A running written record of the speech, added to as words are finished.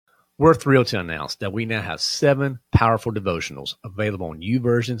We're thrilled to announce that we now have 7 powerful devotionals available on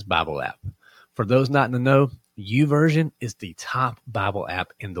YouVersion's Bible app. For those not in the know, YouVersion is the top Bible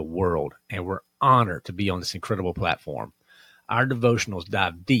app in the world, and we're honored to be on this incredible platform. Our devotionals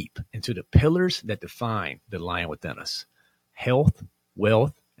dive deep into the pillars that define the lion within us: health,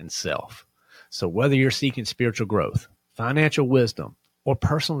 wealth, and self. So whether you're seeking spiritual growth, financial wisdom, or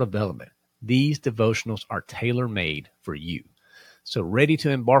personal development, these devotionals are tailor-made for you. So ready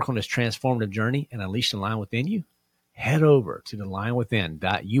to embark on this transformative journey and unleash the lion within you? Head over to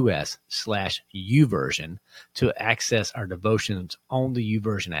thelionwithin.us/YouVersion to access our devotions on the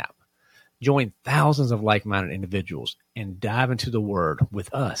YouVersion app. Join thousands of like-minded individuals and dive into the Word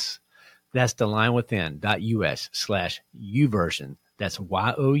with us. That's thelionwithin.us/YouVersion. That's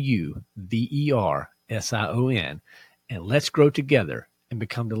YOUVERSION. And let's grow together and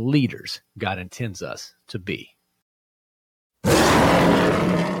become the leaders God intends us to be.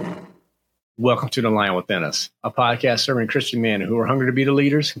 Welcome to The Lion Within Us, a podcast serving Christian men who are hungry to be the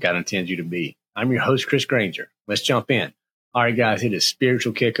leaders God intends you to be. I'm your host, Chris Granger. Let's jump in. All right, guys, it is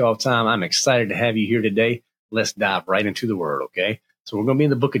spiritual kickoff time. I'm excited to have you here today. Let's dive right into the Word, okay? So we're going to be in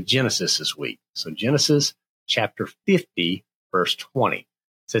the book of Genesis this week. So Genesis chapter 50, verse 20. It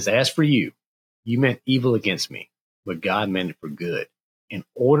says, "As for you, you meant evil against me, but God meant it for good, in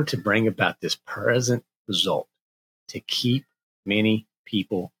order to bring about this present result, to keep many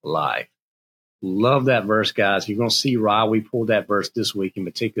people alive." Love that verse, guys. You're going to see why we pulled that verse this week in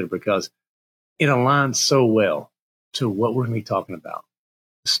particular, because it aligns so well to what we're going to be talking about,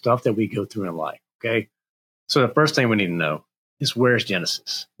 the stuff that we go through in life, okay? So the first thing we need to know is, where's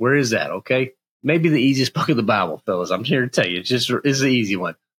Genesis? Where is that, okay? Maybe the easiest book of the Bible, fellas. I'm here to tell you, it's the easy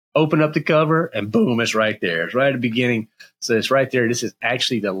one. Open up the cover and boom, it's right there. It's right at the beginning. So it's right there. This is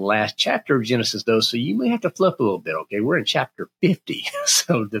actually the last chapter of Genesis, though, so you may have to flip a little bit, okay? We're in chapter 50.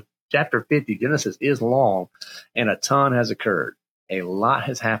 So the chapter 50, Genesis, is long, and a ton has occurred. A lot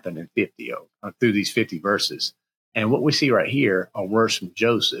has happened in 50 through these 50 verses. And what we see right here are words from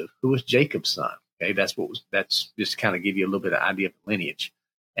Joseph, who was Jacob's son. Okay, that's just to kind of give you a little bit of idea of the lineage.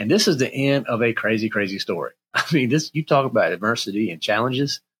 And this is the end of a crazy, crazy story. I mean, you talk about adversity and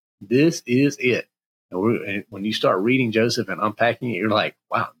challenges. This is it. And when you start reading Joseph and unpacking it, you're like,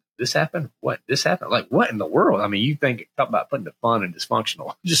 wow, this happened? What? This happened? Like, what in the world? I mean, you talk about putting the fun and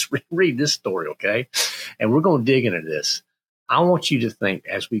dysfunctional. Just read this story, okay? And we're going to dig into this. I want you to think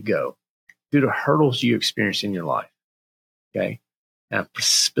as we go through the hurdles you experience in your life, okay? Now,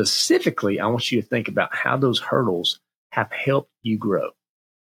 specifically, I want you to think about how those hurdles have helped you grow,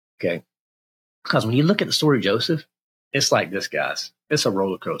 okay? Because when you look at the story of Joseph, it's like this, guys. It's a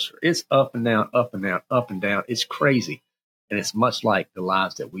roller coaster. It's up and down, up and down, up and down. It's crazy. And it's much like the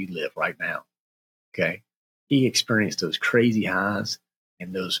lives that we live right now, okay? He experienced those crazy highs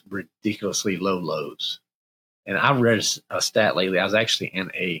and those ridiculously low lows. And I read a stat lately. I was actually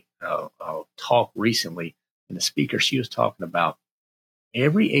in a talk recently, and the speaker, she was talking about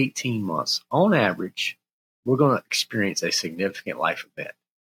every 18 months, on average, we're going to experience a significant life event.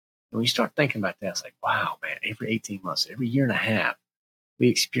 And when you start thinking about that, it's like, wow, man, every 18 months, every year and a half, we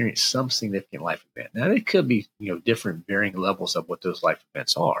experience some significant life event. Now, it could be, different varying levels of what those life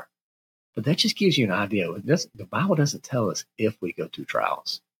events are. But that just gives you an idea. The Bible doesn't tell us if we go through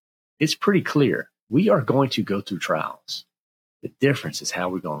trials. It's pretty clear. We are going to go through trials. The difference is how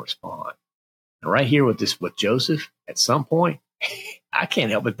we're going to respond. And right here with Joseph, at some point, I can't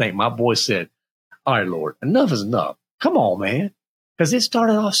help but think my boy said, all right, Lord, enough is enough. Come on, man. Because it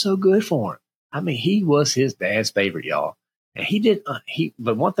started off so good for him. I mean, he was his dad's favorite, y'all. And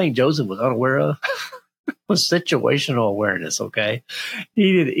but one thing Joseph was unaware of was situational awareness, okay?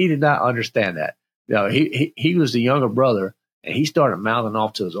 He did not understand that. He was the younger brother, and he started mouthing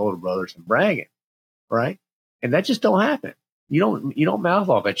off to his older brothers and bragging, right? And that just don't happen. You don't mouth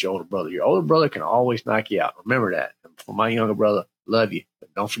off at your older brother. Your older brother can always knock you out. Remember that. For my younger brother, love you,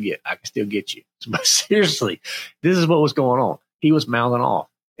 but don't forget, I can still get you. But seriously, this is what was going on. He was mouthing off,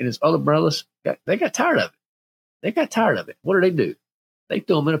 and his other brothers, they got tired of it. They got tired of it. What did they do? They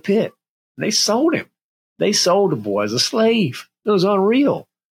threw him in a pit. And they sold him. They sold the boy as a slave. It was unreal,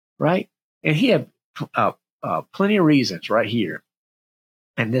 right? And he had plenty of reasons right here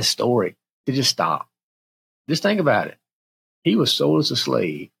in this story to just stop. Just think about it. He was sold as a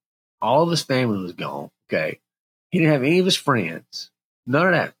slave. All of his family was gone, okay? He didn't have any of his friends. None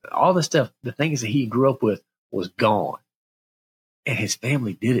of that. All the stuff, the things that he grew up with was gone. And his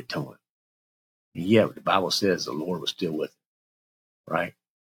family did it to him. And yet, the Bible says the Lord was still with him, right?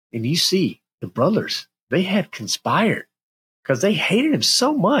 And you see, the brothers, they had conspired because they hated him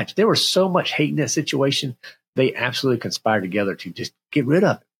so much. There was so much hate in that situation. They absolutely conspired together to just get rid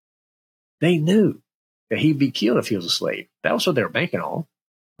of him. They knew that he'd be killed if he was a slave. That was what they were banking on,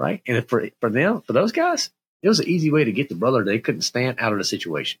 right? And for those guys, it was an easy way to get the brother they couldn't stand out of the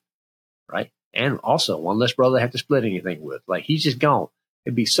situation, right? And also one less brother they have to split anything with. Like, he's just gone.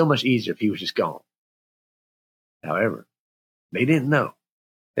 It'd be so much easier if he was just gone. However, they didn't know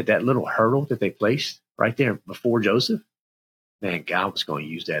that little hurdle that they placed right there before Joseph, man, God was going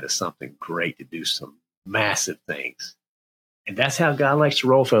to use that as something great to do some massive things. And that's how God likes to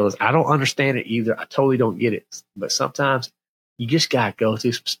roll, fellas. I don't understand it either. I totally don't get it. But sometimes you just got to go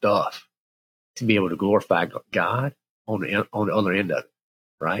through some stuff to be able to glorify God on the other end of it,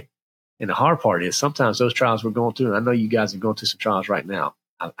 right? And the hard part is sometimes those trials we're going through, and I know you guys are going through some trials right now.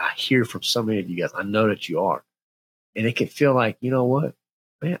 I hear from so many of you guys. I know that you are. And it can feel like, you know what?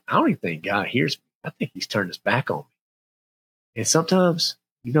 Man, I don't even think God hears me. I think he's turned his back on me. And sometimes,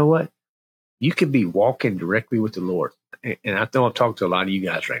 you know what? You can be walking directly with the Lord. And I know I'm talking to a lot of you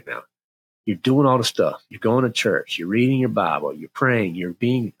guys right now. You're doing all the stuff. You're going to church. You're reading your Bible. You're praying. You're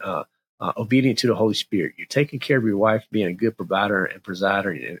being obedient to the Holy Spirit. You're taking care of your wife, being a good provider and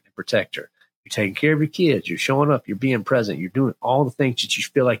presider and protector. You're taking care of your kids. You're showing up. You're being present. You're doing all the things that you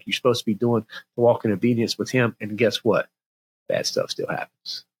feel like you're supposed to be doing to walk in obedience with him. And guess what? Bad stuff still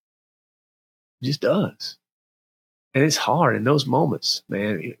happens. It just does. And it's hard in those moments,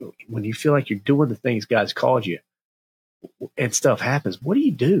 man, when you feel like you're doing the things God's called you and stuff happens. What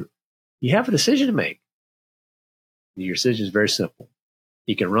do? You have a decision to make. Your decision is very simple.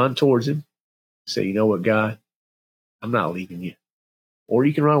 You can run towards him, say, you know what, God, I'm not leaving you. Or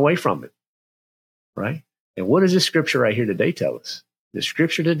you can run away from it, right? And what does this scripture right here today tell us? The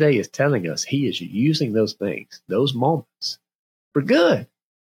scripture today is telling us he is using those things, those moments, for good.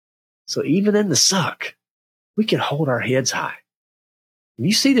 So even in the suck, we can hold our heads high. And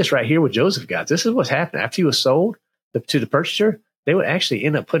you see this right here with Joseph, guys. This is what's happened. After he was sold to the purchaser, they would actually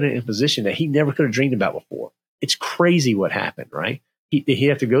end up putting him in a position that he never could have dreamed about before. It's crazy what happened, right? Did he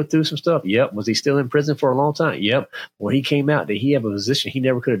have to go through some stuff? Yep. Was he still in prison for a long time? Yep. When he came out, did he have a position he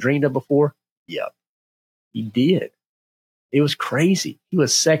never could have dreamed of before? Yep. He did. It was crazy. He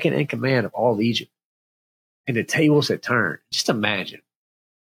was second in command of all of Egypt. And the tables had turned. Just imagine.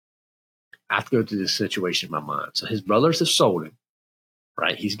 I have to go through this situation in my mind. So his brothers have sold him,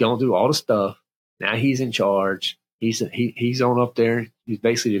 right? He's gone through all the stuff. Now he's in charge. He's on up there. He's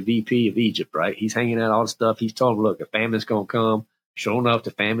basically the VP of Egypt, right? He's hanging out all the stuff. He's told him, look, the famine's going to come. Sure enough,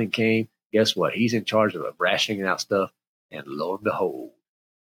 the famine came. Guess what? He's in charge of rationing out stuff. And lo and behold,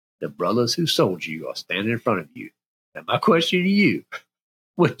 the brothers who sold you are standing in front of you. And my question to you,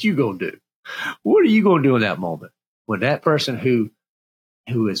 what you going to do? What are you going to do in that moment? When that person who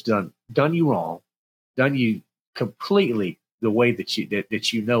has done you wrong, done you completely the way that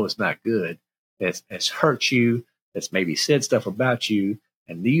you know is not good, that's hurt you, that's maybe said stuff about you,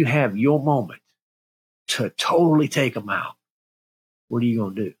 and you have your moment to totally take them out. What are you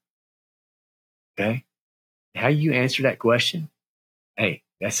going to do? Okay? How you answer that question, hey,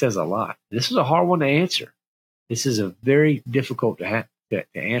 that says a lot. This is a hard one to answer. This is a very difficult to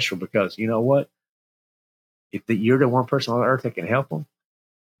answer because you know what? If you're the one person on earth that can help them,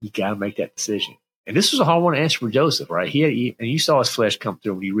 you got to make that decision. And this was a hard one to answer for Joseph, right? And you saw his flesh come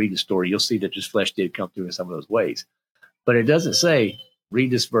through. When you read the story, you'll see that his flesh did come through in some of those ways. But it doesn't say,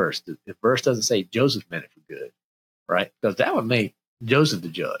 read this verse. The verse doesn't say Joseph meant it for good, right? Because that would make Joseph the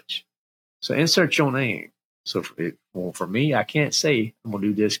judge. So insert your name. So for me, I can't say I'm going to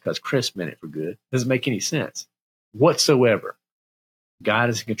do this because Chris meant it for good. It doesn't make any sense whatsoever. God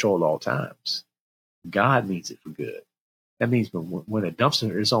is in control at all times. God means it for good. That means when a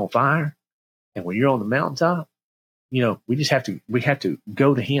dumpster is on fire and when you're on the mountaintop, you know, we have to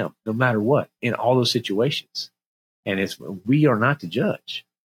go to him no matter what in all those situations. And we are not the judge.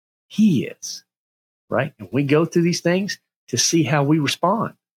 He is, right? And we go through these things to see how we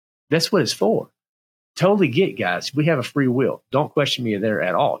respond. That's what it's for. Totally get, guys. We have a free will. Don't question me there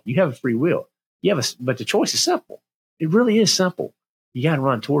at all. You have a free will. But the choice is simple. It really is simple. You got to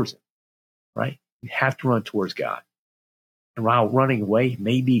run towards it, right? You have to run towards God. And while running away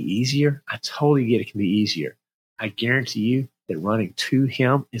may be easier, I totally get it can be easier. I guarantee you that running to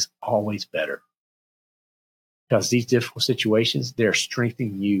him is always better. Because these difficult situations, they're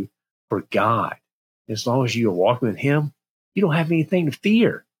strengthening you for God. As long as you are walking with him, you don't have anything to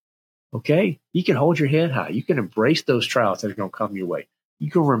fear. Okay? You can hold your head high. You can embrace those trials that are going to come your way.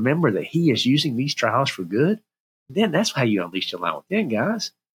 You can remember that he is using these trials for good. Then that's how you unleash your lion within,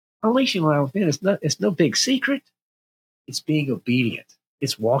 guys. Unleashing your lion within it's no big secret. It's being obedient.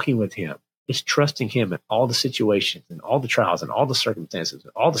 It's walking with him. It's trusting him in all the situations and all the trials and all the circumstances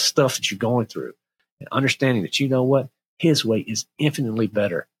and all the stuff that you're going through. And understanding that, you know what? His way is infinitely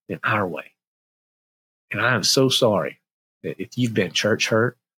better than our way. And I am so sorry that if you've been church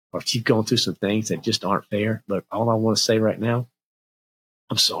hurt or if you've gone through some things that just aren't fair. Look, all I want to say right now,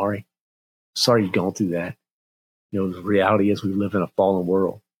 I'm sorry. Sorry you've gone through that. You know, the reality is we live in a fallen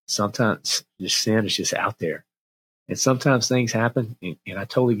world. Sometimes just sin is just out there. And sometimes things happen. And I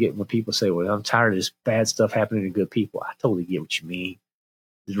totally get when people say, well, I'm tired of this bad stuff happening to good people. I totally get what you mean.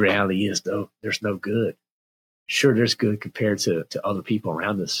 The reality is, though, there's no good. Sure, there's good compared to other people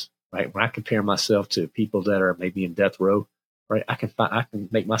around us, right? When I compare myself to people that are maybe in death row, right, I can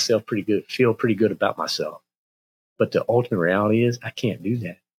make myself feel pretty good about myself. But the ultimate reality is I can't do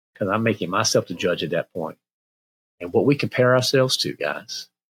that because I'm making myself the judge at that point. And what we compare ourselves to, guys,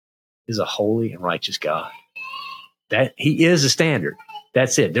 is a holy and righteous God. That He is the standard.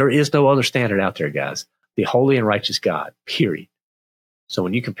 That's it. There is no other standard out there, guys. The holy and righteous God, period. So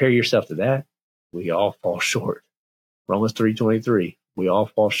when you compare yourself to that, we all fall short. Romans 3:23, we all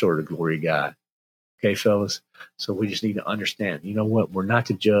fall short of the glory of God. Okay, fellas? So we just need to understand, you know what? We're not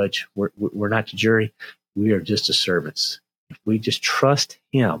the judge. We're not the jury. We are just the servants. If we just trust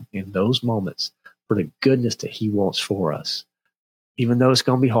Him in those moments for the goodness that He wants for us, even though it's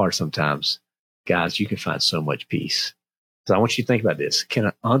going to be hard sometimes, guys, you can find so much peace. So I want you to think about this. Can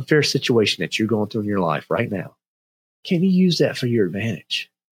an unfair situation that you're going through in your life right now, can you use that for your advantage?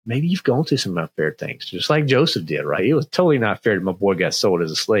 Maybe you've gone through some unfair things, just like Joseph did, right? It was totally not fair that my boy got sold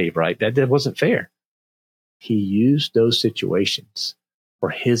as a slave, right? That wasn't fair. He used those situations for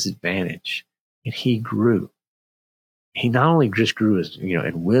his advantage, and he grew. He not only just grew as,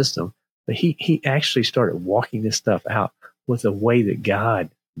 in wisdom, but he actually started walking this stuff out with a way that God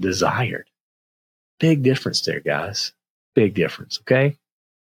desired. Big difference there, guys. Big difference, okay?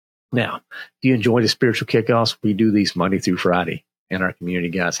 Now, do you enjoy the spiritual kickoffs? We do these Monday through Friday in our community,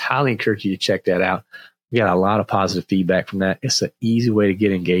 guys. Highly encourage you to check that out. We got a lot of positive feedback from that. It's an easy way to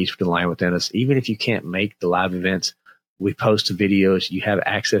get engaged with the Lion Within Us. Even if you can't make the live events, we post the videos. You have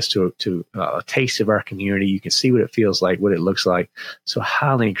access to a taste of our community. You can see what it feels like, what it looks like. So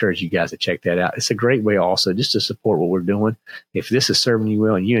highly encourage you guys to check that out. It's a great way also just to support what we're doing. If this is serving you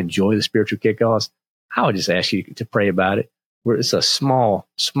well and you enjoy the spiritual kickoffs, I would just ask you to pray about it. It's a small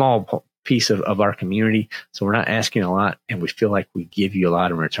piece of our community. So we're not asking a lot, and we feel like we give you a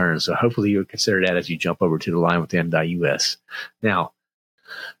lot in return. So hopefully you'll consider that as you jump over to the lionwithin.us. Now,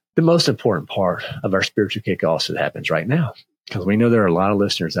 the most important part of our spiritual kickoffs that happens right now, because we know there are a lot of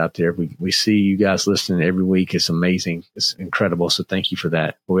listeners out there. We see you guys listening every week. It's amazing. It's incredible. So thank you for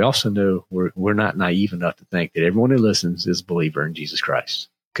that. But we also know we're not naive enough to think that everyone who listens is a believer in Jesus Christ.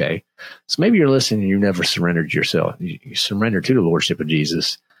 Okay. So maybe you're listening and you never surrendered yourself. You surrendered to the Lordship of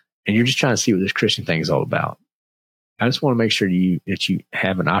Jesus, and you're just trying to see what this Christian thing is all about. I just want to make sure that you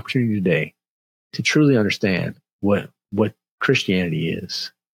have an opportunity today to truly understand what Christianity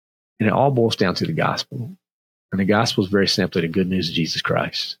is. And it all boils down to the gospel. And the gospel is very simply the good news of Jesus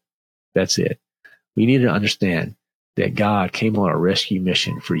Christ. That's it. We need to understand that God came on a rescue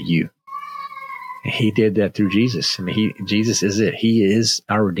mission for you. And He did that through Jesus. I mean, Jesus is it. He is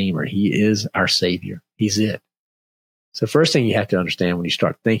our Redeemer. He is our Savior. He's it. So first thing you have to understand when you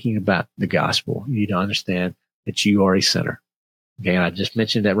start thinking about the gospel, you need to understand that you are a sinner. Okay, and I just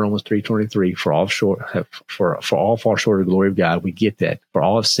mentioned that Romans 3:23, for all fall short of the glory of God. We get that. For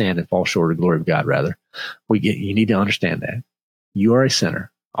all have sinned and fall short of the glory of God, rather. You need to understand that. You are a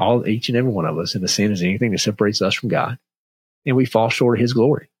sinner. Each and every one of us, and the sin is anything that separates us from God. And we fall short of His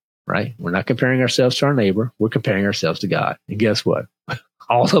glory, right? We're not comparing ourselves to our neighbor. We're comparing ourselves to God. And guess what?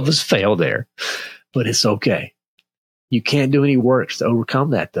 All of us fail there, but it's okay. You can't do any works to overcome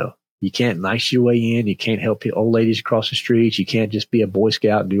that, though. You can't nice your way in. You can't help old ladies across the street. You can't just be a Boy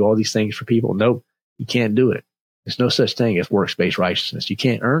Scout and do all these things for people. Nope, you can't do it. There's no such thing as works-based righteousness. You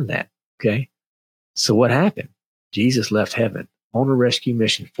can't earn that, okay? So what happened? Jesus left heaven on a rescue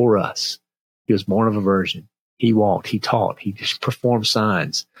mission for us. He was born of a virgin. He walked. He taught. He just performed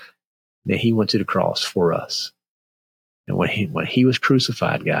signs. Then He went to the cross for us. And when he was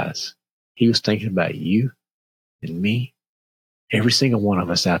crucified, guys, He was thinking about you and me, every single one of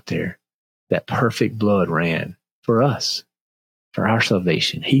us out there. That perfect blood ran for us, for our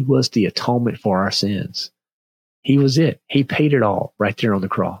salvation. He was the atonement for our sins. He was it. He paid it all right there on the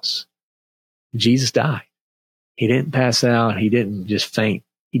cross. Jesus died. He didn't pass out. He didn't just faint.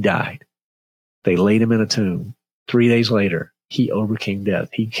 He died. They laid Him in a tomb. 3 days later, He overcame death.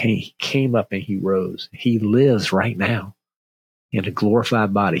 He came up and He rose. He lives right now in a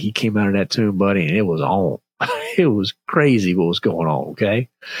glorified body. He came out of that tomb, buddy, and it was on. It was crazy what was going on, okay?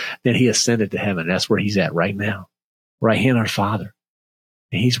 Then He ascended to heaven. That's where He's at right now, right hand of our Father.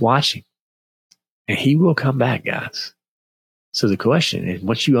 And He's watching. And He will come back, guys. So the question is,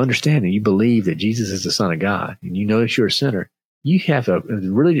 once you understand and you believe that Jesus is the Son of God, and you know that you're a sinner, you have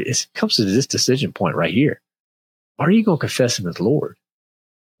it comes to this decision point right here. Are you going to confess him as Lord?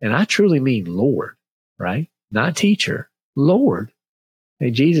 And I truly mean Lord, right? Not teacher, Lord.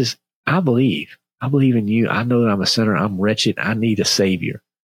 Hey, Jesus, I believe in you. I know that I'm a sinner. I'm wretched. I need a savior.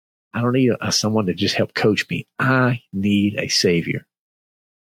 I don't need someone to just help coach me. I need a savior.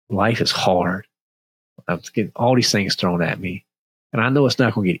 Life is hard. I'm getting all these things thrown at me. And I know it's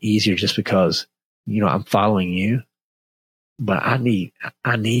not going to get easier just because, I'm following you. But I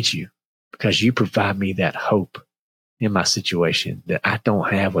need you because you provide me that hope in my situation that I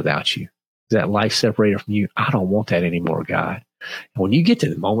don't have without you. That life separated from you, I don't want that anymore, God. And when you get to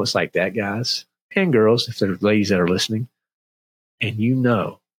the moments like that, guys and girls, if there's ladies that are listening, and you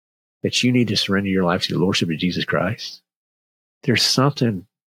know that you need to surrender your life to the Lordship of Jesus Christ, there's something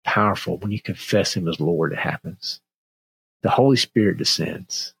powerful when you confess him as Lord that happens. The Holy Spirit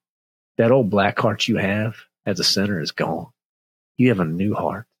descends. That old black heart you have as a sinner is gone. You have a new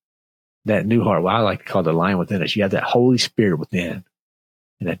heart. That new heart, what I like to call the lion within us, you have that Holy Spirit within.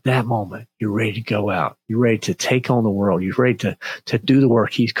 And at that moment, you're ready to go out. You're ready to take on the world. You're ready to do the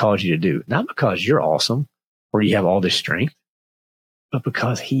work he's called you to do. Not because you're awesome or you have all this strength, but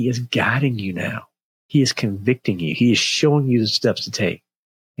because he is guiding you now. He is convicting you. He is showing you the steps to take.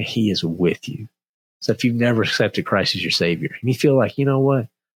 And he is with you. So if you've never accepted Christ as your Savior, and you feel like, you know what,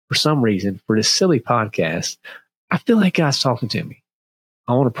 for some reason, for this silly podcast, I feel like God's talking to me.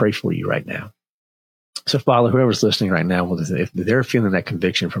 I want to pray for you right now. So Father, whoever's listening right now, if they're feeling that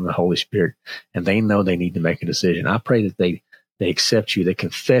conviction from the Holy Spirit and they know they need to make a decision, I pray that they accept you, they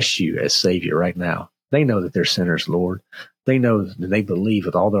confess you as Savior right now. They know that they're sinners, Lord. They know that they believe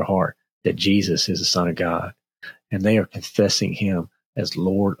with all their heart that Jesus is the Son of God, and they are confessing him as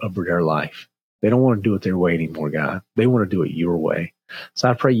Lord over their life. They don't want to do it their way anymore, God. They want to do it your way. So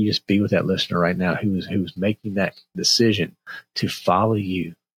I pray you just be with that listener right now who's making that decision to follow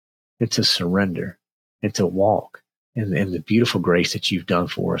you and to surrender and to walk in the beautiful grace that you've done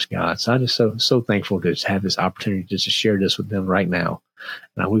for us, God. So I'm just so thankful to just have this opportunity just to share this with them right now.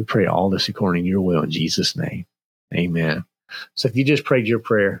 And we pray all this according to your will in Jesus' name. Amen. So if you just prayed your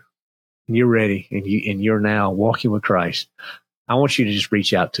prayer and you're ready and you're now walking with Christ, I want you to just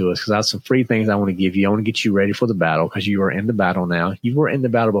reach out to us because I have some free things I want to give you. I want to get you ready for the battle because you are in the battle now. You were in the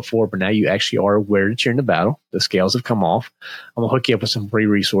battle before, but now you actually are aware that you're in the battle. The scales have come off. I'm going to hook you up with some free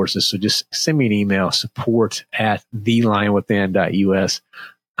resources. So just send me an email, support@thelionwithin.us.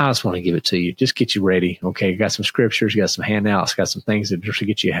 I just want to give it to you. Just get you ready. Okay. You got some scriptures, you got some handouts, got some things that just to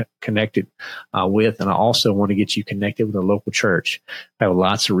get you connected with. And I also want to get you connected with a local church. I have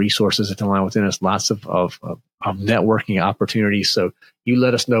lots of resources at the Lion Within us, lots of networking opportunities. So you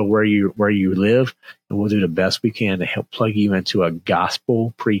let us know where you live, and we'll do the best we can to help plug you into a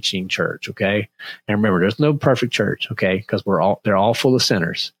gospel preaching church. Okay. And remember, there's no perfect church. Okay. Because they're all full of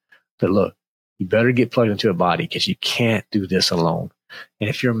sinners. But look, you better get plugged into a body because you can't do this alone. And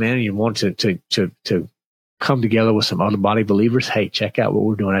if you're a man and you want to come together with some other body believers, hey, check out what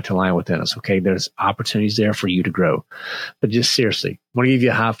we're doing at the Lion Within us. Okay, there's opportunities there for you to grow. But just seriously, I want to give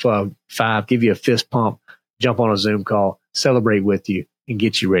you a high five, give you a fist pump, jump on a Zoom call, celebrate with you, and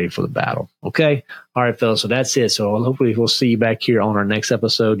get you ready for the battle. Okay, all right, fellas. So that's it. So hopefully we'll see you back here on our next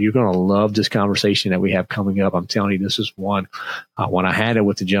episode. You're going to love this conversation that we have coming up. I'm telling you, this is one. When I had it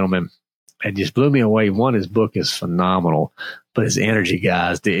with the gentleman, it just blew me away. One, his book is phenomenal, but his energy,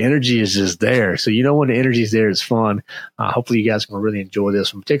 guys, the energy is just there. So when the energy is there, it's fun. Hopefully you guys are going to really enjoy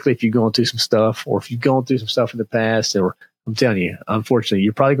this one, particularly if you're going through some stuff or if you've gone through some stuff in the past, or I'm telling you, unfortunately,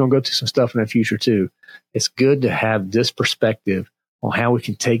 you're probably going to go through some stuff in the future too. It's good to have this perspective on how we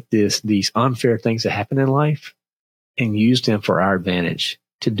can take these unfair things that happen in life and use them for our advantage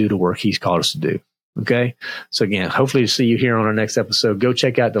to do the work he's called us to do. Okay. So again, hopefully to see you here on our next episode. Go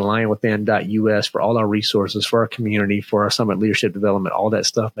check out thelionwithin.us for all our resources, for our community, for our summit leadership development, all that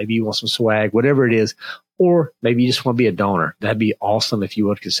stuff. Maybe you want some swag, whatever it is, or maybe you just want to be a donor. That'd be awesome if you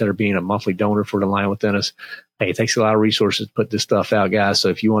would consider being a monthly donor for the Lion Within us. Hey, it takes a lot of resources to put this stuff out, guys. So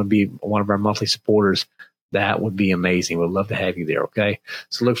if you want to be one of our monthly supporters, that would be amazing. We'd love to have you there. Okay.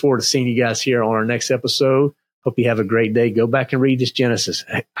 So look forward to seeing you guys here on our next episode. Hope you have a great day. Go back and read this Genesis.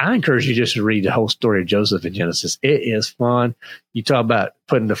 I encourage you just to read the whole story of Joseph in Genesis. It is fun. You talk about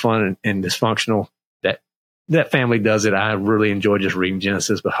putting the fun and dysfunctional. That family does it. I really enjoy just reading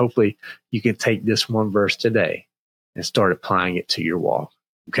Genesis, but hopefully you can take this one verse today and start applying it to your walk.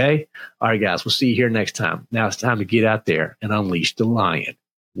 Okay? All right, guys. We'll see you here next time. Now it's time to get out there and unleash the lion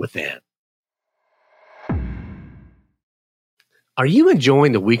within. Are you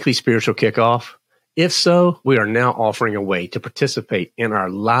enjoying the weekly spiritual kickoff? If so, we are now offering a way to participate in our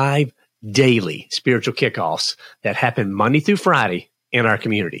live daily spiritual kickoffs that happen Monday through Friday in our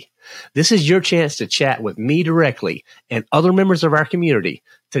community. This is your chance to chat with me directly and other members of our community,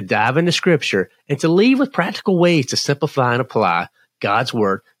 to dive into scripture and to leave with practical ways to simplify and apply God's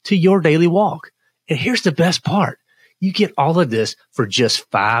word to your daily walk. And here's the best part. You get all of this for just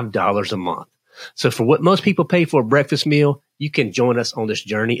 $5 a month. So for what most people pay for a breakfast meal, you can join us on this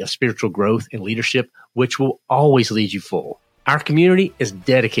journey of spiritual growth and leadership, which will always lead you full. Our community is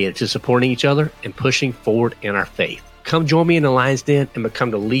dedicated to supporting each other and pushing forward in our faith. Come join me in the Lion's Den and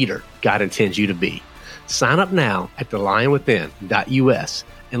become the leader God intends you to be. Sign up now at thelionwithin.us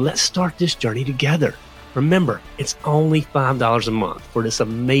and let's start this journey together. Remember, it's only $5 a month for this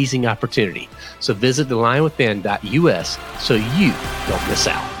amazing opportunity. So visit thelionwithin.us so you don't miss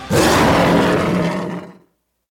out.